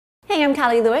Hey, I'm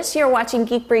Callie Lewis. You're watching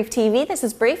Geek Brief TV. This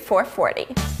is Brief 440.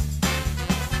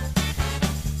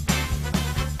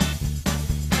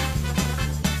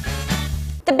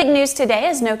 The big news today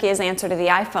is Nokia's answer to the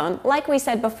iPhone. Like we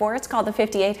said before, it's called the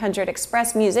 5800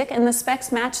 XpressMusic, and the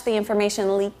specs match the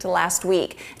information leaked last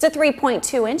weweek. It's a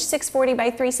 3.2-inch 640 by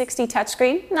 360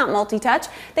 touchscreen, not multi-touch.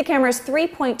 The camera's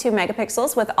 3.2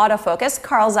 megapixels with autofocus,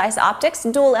 Carl Zeiss optics,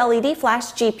 dual LED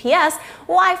flash, GPS,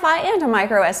 Wi-Fi, and a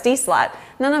micro SD slot.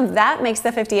 None of that makes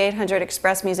the 5800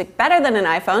 XpressMusic better than an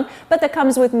iPhone, but the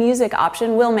Comes With Music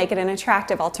option will make it an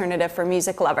attractive alternative for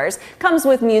music lovers. Comes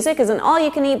With Music is an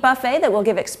all-you-can-eat buffet that will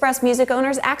give XpressMusic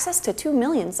owners access to 2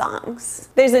 million songs.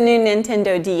 There's a new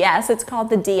Nintendo DS. It's called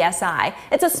the DSi.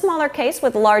 It's a smaller case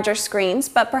with larger screens,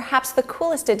 but perhaps the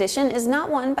coolest addition is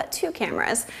not one but two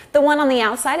cameras. The one on the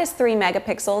outside is 3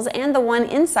 megapixels, and the one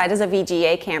inside is a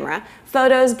VGA camera.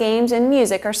 Photos, games, and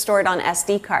music are stored on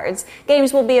SD cards.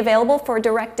 Games will be available for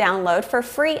direct download for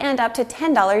free and up to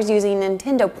 $10 using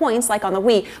Nintendo points like on the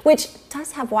Wii, which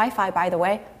does have Wi-Fi, by the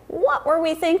way. What were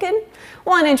we thinking?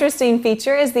 One interesting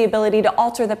feature is the ability to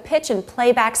alter the pitch and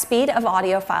playback speed of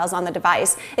audio files on the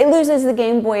device. It loses the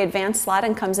Game Boy Advance slot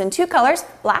and comes in two colors,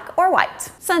 black or white.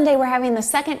 Sunday, we're having the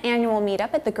second annual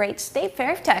meetup at the Great State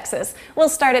Fair of Texas. We'll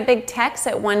start at Big Tech's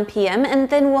at 1 p.m. and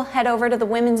then we'll head over to the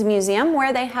Women's Museum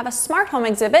where they have a smart home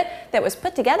exhibit that was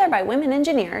put together by women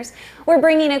engineers. We're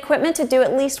bringing equipment to do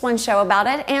at least one show about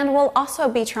it, and we'll also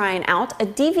be trying out a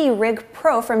DVRig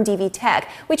Pro from DVTech.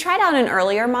 We tried out an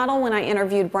earlier model when I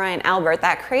interviewed Brian Albert,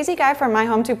 that crazy guy from My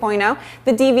Home 2.0.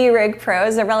 The DVRig Pro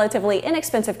is a relatively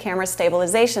inexpensive camera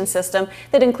stabilization system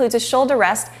that includes a shoulder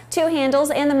rest, 2 handles,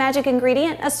 and the magic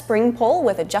ingredient, a spring pole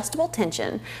with adjustable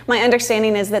tension. My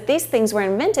understanding is that these things were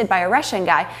invented by a Russian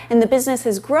guy, and the business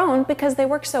has grown because they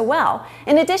work so well.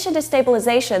 In addition to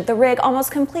stabilization, the rig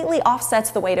almost completely offsets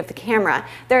the weight of the camera.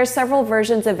 There are several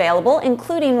versions available,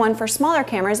 including one for smaller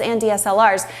cameras and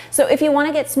DSLRs, so if you want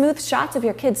to get smooth shots of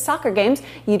your kids' soccer games,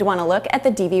 you'd want to look at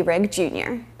the DVRig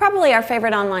Jr. Probably our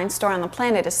favorite online store on the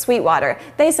planet is Sweetwater.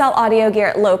 They sell audio gear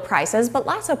at low prices, but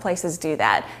lots of places do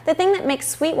that. The thing that makes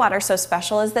Sweetwater so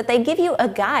special is that they give you a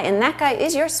guy, and that guy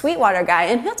is your Sweetwater guy,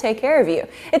 and he'll take care of you.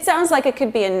 It sounds like it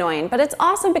could be annoying, but it's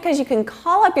awesome because you can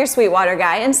call up your Sweetwater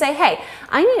guy and say, hey,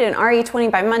 I need an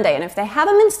RE20 by Monday, and if they have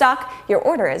them in stock, your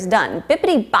order is done.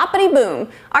 Bippity boppity boom.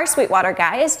 Our Sweetwater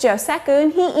guy is Joe Seku,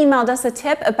 and he emailed us a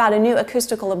tip about a new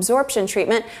acoustical absorption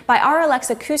treatment by RLX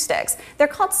Acoustics. They're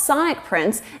called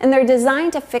SonicPrints, and they're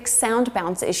designed to fix sound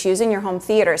bounce issues in your home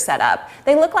theater setup.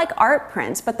 They look like art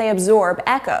prints, but they absorb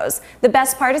echoes. The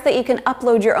best part is that you can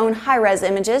upload your own high-res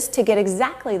images to get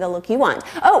exactly the look you want.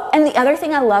 Oh, and the other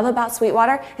thing I love about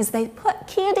Sweetwater is they put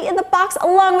candy in the box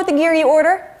along with the gear you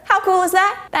order. How cool is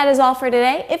that? That is all for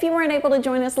today. If you weren't able to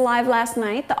join us live last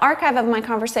night, the archive of my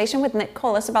conversation with Nick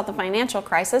Colas about the financial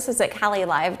crisis is at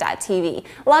callielive.tv.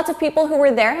 Lots of people who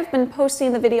were there have been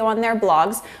posting the video on their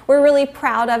blogs. We're really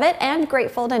proud of it and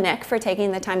grateful to Nick for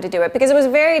taking the time to do it because it was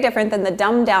very different than the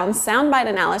dumbed-down soundbite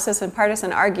analysis and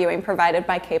partisan arguing provided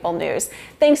by cable news.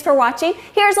 Thanks for watching.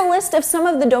 Here's a list of some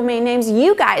of the domain names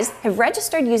you guys have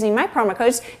registered using my promo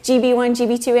codes GB1,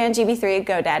 GB2, and GB3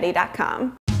 at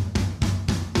GoDaddy.com.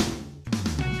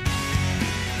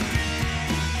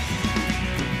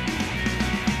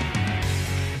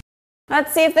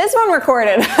 Let's see if this one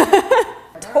recorded.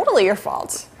 Totally your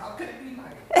fault. How could it be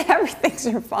mine? Everything's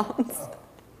your fault.